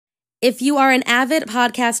If you are an avid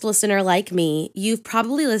podcast listener like me, you've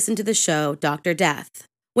probably listened to the show Dr. Death.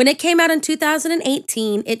 When it came out in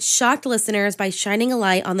 2018, it shocked listeners by shining a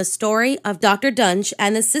light on the story of Dr. Dunch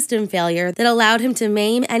and the system failure that allowed him to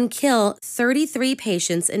maim and kill 33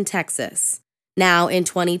 patients in Texas. Now, in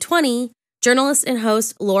 2020, journalist and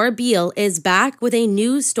host Laura Beale is back with a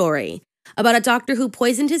new story about a doctor who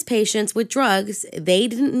poisoned his patients with drugs they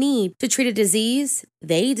didn't need to treat a disease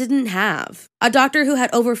they didn't have. A doctor who had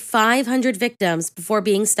over 500 victims before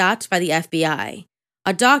being stopped by the FBI.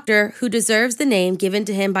 A doctor who deserves the name given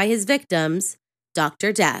to him by his victims,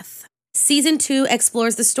 Dr. Death. Season 2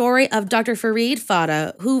 explores the story of Dr. Farid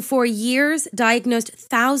Fata, who for years diagnosed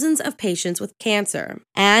thousands of patients with cancer.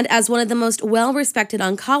 And as one of the most well-respected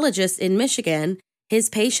oncologists in Michigan, his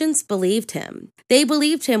patients believed him. They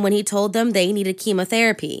believed him when he told them they needed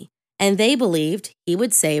chemotherapy, and they believed he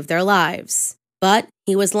would save their lives. But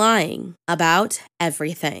he was lying about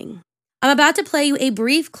everything. I'm about to play you a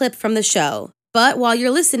brief clip from the show, but while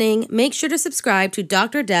you're listening, make sure to subscribe to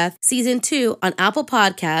Dr. Death Season 2 on Apple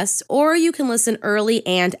Podcasts, or you can listen early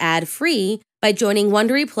and ad-free by joining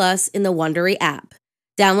Wondery Plus in the Wondery app.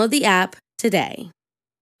 Download the app today.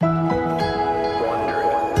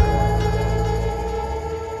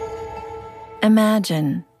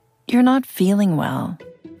 Imagine you're not feeling well,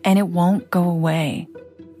 and it won't go away.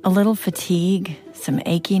 A little fatigue, some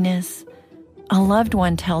achiness. A loved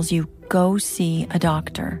one tells you, go see a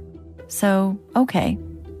doctor. So, okay,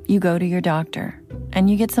 you go to your doctor,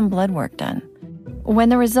 and you get some blood work done. When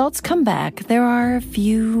the results come back, there are a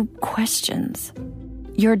few questions.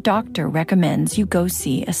 Your doctor recommends you go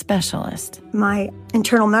see a specialist. My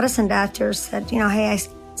internal medicine doctor said, hey, I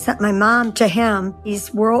sent my mom to him.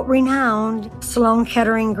 He's world-renowned, Sloan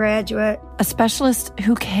Kettering graduate. A specialist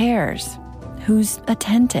who cares, who's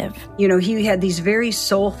attentive. He had these very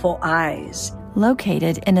soulful eyes.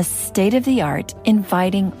 Located in a state-of-the-art,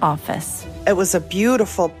 inviting office. It was a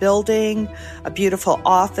beautiful building, a beautiful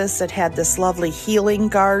office that had this lovely healing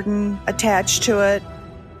garden attached to it.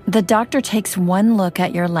 The doctor takes one look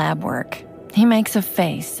at your lab work. He makes a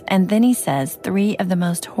face, and then he says 3 of the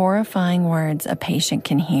most horrifying words a patient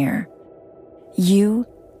can hear. You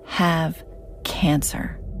have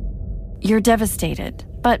cancer. You're devastated,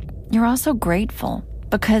 but you're also grateful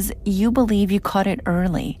because you believe you caught it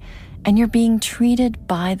early, and you're being treated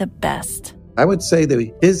by the best. I would say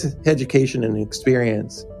that his education and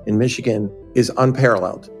experience in Michigan is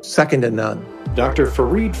unparalleled, second to none. Dr.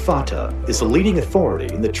 Farid Fata is a leading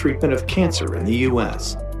authority in the treatment of cancer in the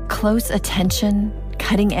U.S. Close attention,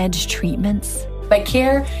 cutting-edge treatments. My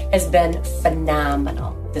care has been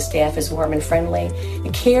phenomenal. The staff is warm and friendly. The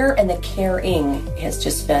care and the caring has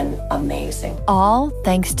just been amazing. All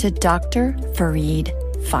thanks to Dr. Farid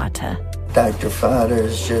Fata. Dr. Fata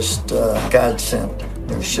is just godsend.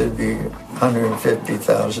 There should be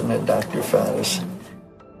 150,000 at Dr. Fata's.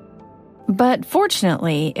 But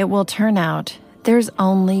fortunately, it will turn out there's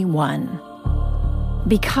only one.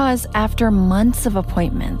 Because after months of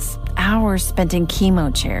appointments, hours spent in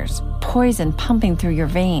chemo chairs, poison pumping through your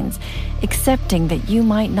veins, accepting that you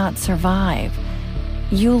might not survive,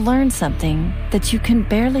 you learn something that you can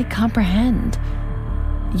barely comprehend.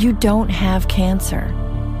 You don't have cancer.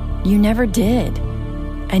 You never did.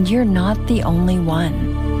 And you're not the only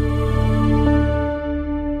one.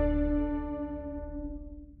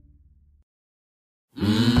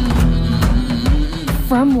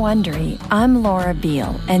 From Wondery, I'm Laura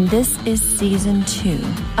Beale, and this is Season 2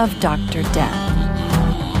 of Dr. Death.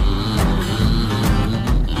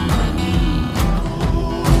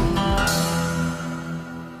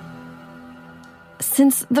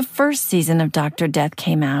 Since the first season of Dr. Death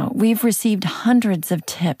came out, we've received hundreds of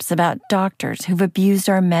tips about doctors who've abused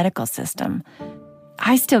our medical system.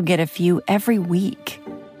 I still get a few every week.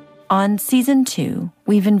 On Season 2,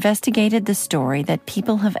 we've investigated the story that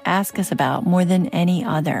people have asked us about more than any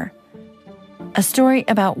other. A story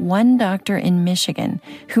about one doctor in Michigan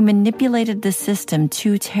who manipulated the system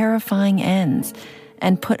to terrifying ends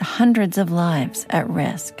and put hundreds of lives at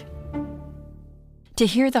risk. To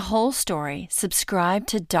hear the whole story, subscribe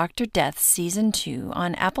to Dr. Death Season 2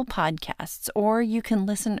 on Apple Podcasts, or you can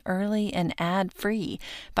listen early and ad-free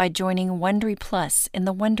by joining Wondery Plus in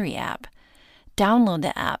the Wondery app. Download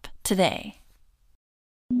the app today.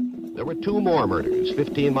 There were 2 more murders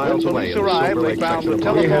 15 miles away. When police arrived, they found the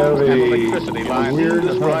telephone and electricity lines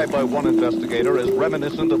described by one investigator as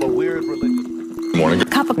reminiscent of a weird religion.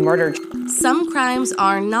 Capote murder. Some crimes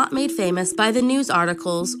are not made famous by the news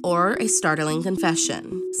articles or a startling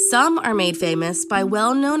confession. Some are made famous by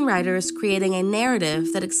well-known writers creating a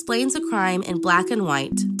narrative that explains a crime in black and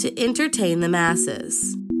white to entertain the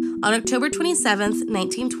masses. On October 27,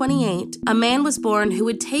 1928, a man was born who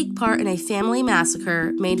would take part in a family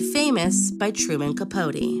massacre made famous by Truman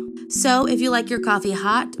Capote. So, if you like your coffee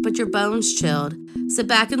hot but your bones chilled, sit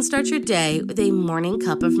back and start your day with a morning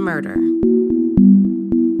cup of murder.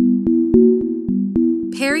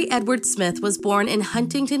 Perry Edward Smith was born in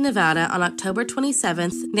Huntington, Nevada on October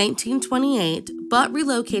 27, 1928, but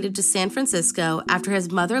relocated to San Francisco after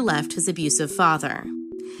his mother left his abusive father.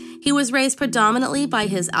 He was raised predominantly by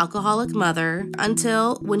his alcoholic mother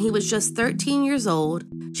until, when he was just 13 years old,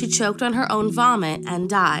 she choked on her own vomit and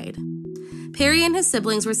died. Perry and his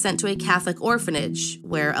siblings were sent to a Catholic orphanage,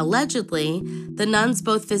 where, allegedly, the nuns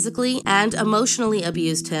both physically and emotionally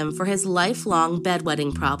abused him for his lifelong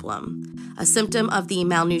bedwetting problem, a symptom of the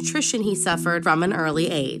malnutrition he suffered from an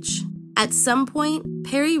early age. At some point,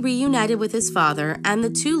 Perry reunited with his father, and the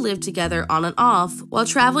two lived together on and off while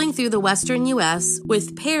traveling through the western U.S.,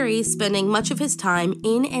 with Perry spending much of his time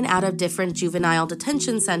in and out of different juvenile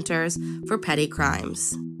detention centers for petty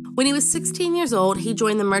crimes. When he was 16 years old, he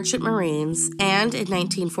joined the Merchant Marines and, in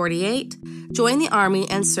 1948, joined the Army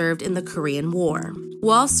and served in the Korean War.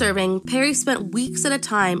 While serving, Perry spent weeks at a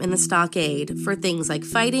time in the stockade for things like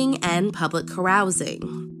fighting and public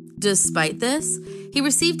carousing. Despite this, he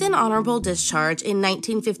received an honorable discharge in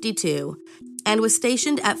 1952 and was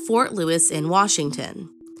stationed at Fort Lewis in Washington.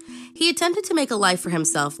 He attempted to make a life for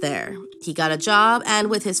himself there. He got a job,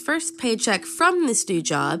 and with his first paycheck from this new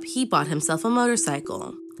job, he bought himself a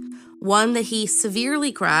motorcycle. One that he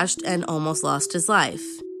severely crashed and almost lost his life,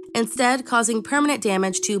 instead causing permanent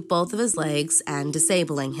damage to both of his legs and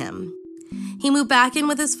disabling him. He moved back in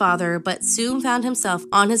with his father, but soon found himself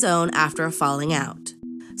on his own after a falling out.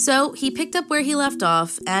 So he picked up where he left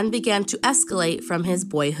off and began to escalate from his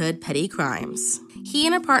boyhood petty crimes. He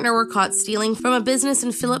and a partner were caught stealing from a business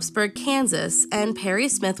in Phillipsburg, Kansas, and Perry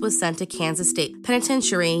Smith was sent to Kansas State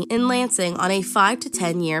Penitentiary in Lansing on a 5 to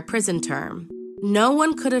 10 year prison term. No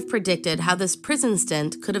one could have predicted how this prison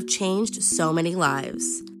stint could have changed so many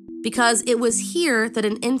lives, because it was here that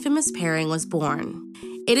an infamous pairing was born.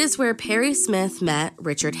 It is where Perry Smith met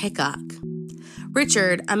Richard Hickok.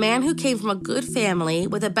 Richard, a man who came from a good family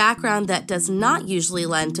with a background that does not usually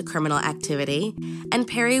lend to criminal activity, and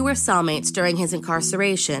Perry were cellmates during his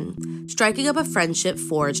incarceration, striking up a friendship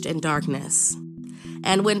forged in darkness.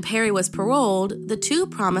 And when Perry was paroled, the two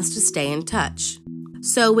promised to stay in touch.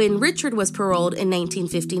 So when Richard was paroled in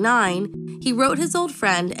 1959, he wrote his old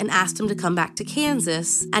friend and asked him to come back to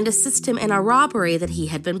Kansas and assist him in a robbery that he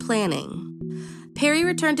had been planning. Perry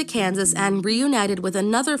returned to Kansas and reunited with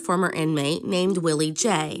another former inmate named Willie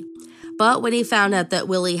J. But when he found out that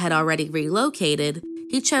Willie had already relocated,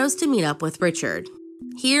 he chose to meet up with Richard.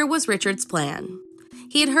 Here was Richard's plan.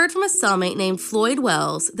 He had heard from a cellmate named Floyd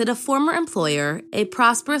Wells that a former employer, a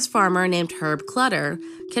prosperous farmer named Herb Clutter,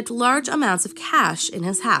 kept large amounts of cash in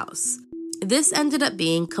his house. This ended up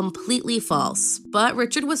being completely false, but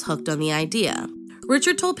Richard was hooked on the idea.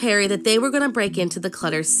 Richard told Perry that they were going to break into the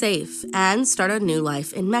Clutter's safe and start a new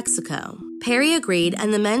life in Mexico. Perry agreed,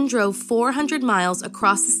 and the men drove 400 miles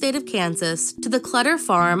across the state of Kansas to the Clutter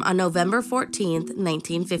farm on November 14,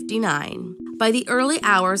 1959. By the early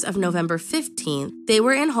hours of November 15th, they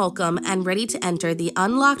were in Holcomb and ready to enter the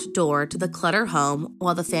unlocked door to the Clutter home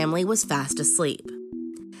while the family was fast asleep.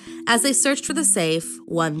 As they searched for the safe,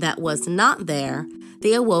 one that was not there,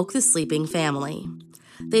 they awoke the sleeping family.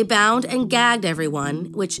 They bound and gagged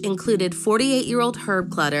everyone, which included 48-year-old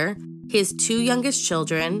Herb Clutter, his two youngest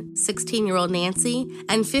children, 16-year-old Nancy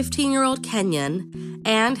and 15-year-old Kenyon,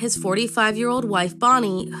 and his 45-year-old wife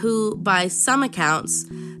Bonnie, who, by some accounts,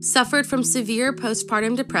 suffered from severe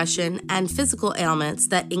postpartum depression and physical ailments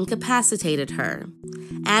that incapacitated her,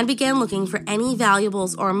 and began looking for any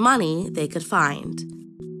valuables or money they could find.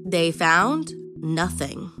 They found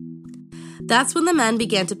nothing. That's when the men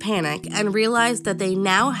began to panic and realized that they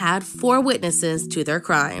now had 4 witnesses to their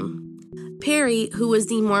crime. Perry, who was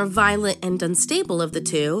the more violent and unstable of the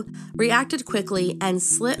two, reacted quickly and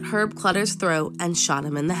slit Herb Clutter's throat and shot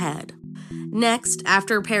him in the head. Next,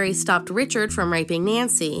 after Perry stopped Richard from raping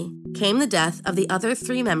Nancy, came the death of the other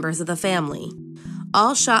 3 members of the family,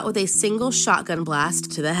 all shot with a single shotgun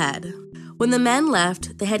blast to the head. When the men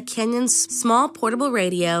left, they had Kenyon's small portable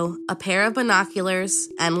radio, a pair of binoculars,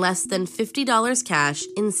 and less than $50 cash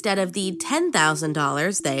instead of the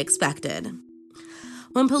 $10,000 they expected.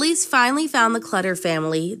 When police finally found the Clutter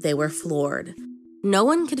family, they were floored. No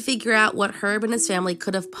one could figure out what Herb and his family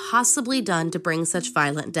could have possibly done to bring such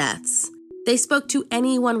violent deaths. They spoke to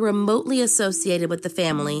anyone remotely associated with the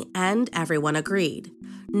family, and everyone agreed.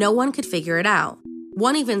 No one could figure it out.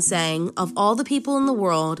 One even saying, of all the people in the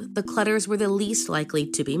world, the Clutters were the least likely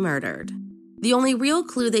to be murdered. The only real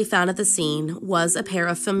clue they found at the scene was a pair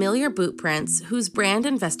of familiar boot prints whose brand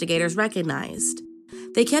investigators recognized.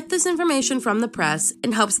 They kept this information from the press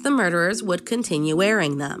in hopes the murderers would continue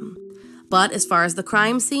wearing them. But as far as the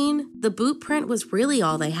crime scene, the boot print was really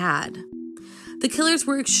all they had. The killers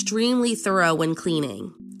were extremely thorough when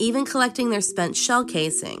cleaning, even collecting their spent shell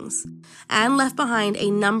casings, and left behind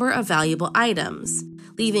a number of valuable items,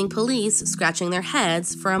 leaving police scratching their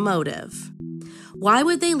heads for a motive. Why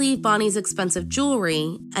would they leave Bonnie's expensive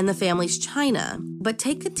jewelry and the family's china, but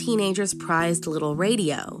take a teenager's prized little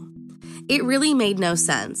radio? It really made no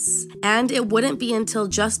sense, and it wouldn't be until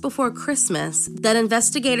just before Christmas that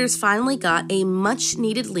investigators finally got a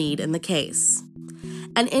much-needed lead in the case.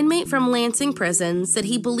 An inmate from Lansing Prison said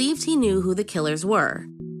he believed he knew who the killers were,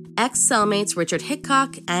 ex-cellmates Richard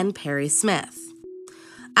Hickok and Perry Smith.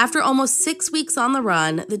 After almost 6 weeks on the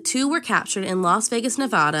run, the two were captured in Las Vegas,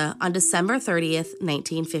 Nevada on December 30th,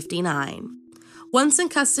 1959. Once in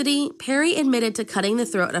custody, Perry admitted to cutting the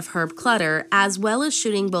throat of Herb Clutter as well as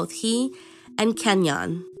shooting both he and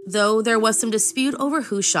Kenyon, though there was some dispute over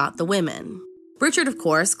who shot the women. Richard, of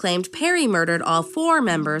course, claimed Perry murdered all 4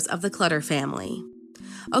 members of the Clutter family.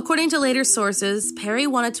 According to later sources, Perry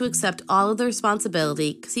wanted to accept all of the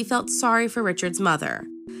responsibility because he felt sorry for Richard's mother,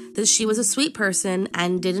 that she was a sweet person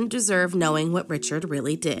and didn't deserve knowing what Richard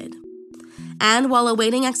really did. And while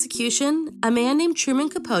awaiting execution, a man named Truman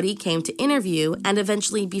Capote came to interview and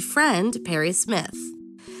eventually befriend Perry Smith.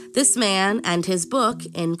 This man and his book,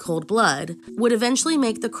 In Cold Blood, would eventually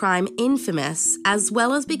make the crime infamous, as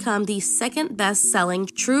well as become the second best-selling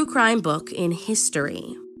true crime book in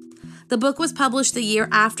history. The book was published the year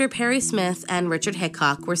after Perry Smith and Richard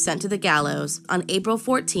Hickok were sent to the gallows on April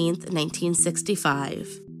 14,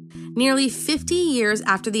 1965. Nearly 50 years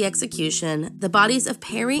after the execution, the bodies of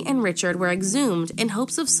Perry and Richard were exhumed in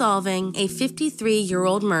hopes of solving a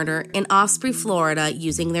 53-year-old murder in Osprey, Florida,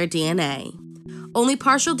 using their DNA. Only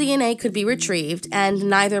partial DNA could be retrieved, and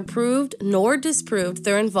neither proved nor disproved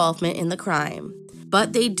their involvement in the crime.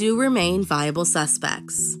 But they do remain viable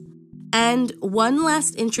suspects. And one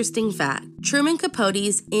last interesting fact, Truman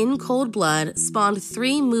Capote's In Cold Blood spawned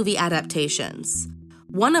 3 movie adaptations,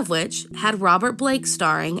 one of which had Robert Blake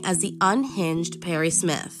starring as the unhinged Perry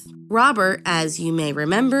Smith. Robert, as you may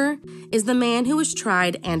remember, is the man who was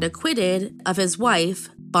tried and acquitted of his wife,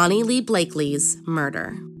 Bonnie Lee Blakely's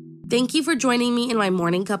murder. Thank you for joining me in my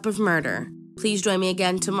morning cup of murder. Please join me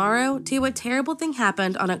again tomorrow to hear what terrible thing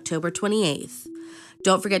happened on October 28th.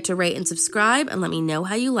 Don't forget to rate and subscribe and let me know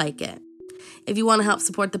how you like it. If you want to help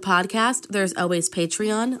support the podcast, there's always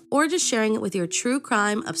Patreon or just sharing it with your true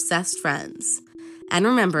crime obsessed friends. And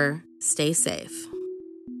remember, stay safe.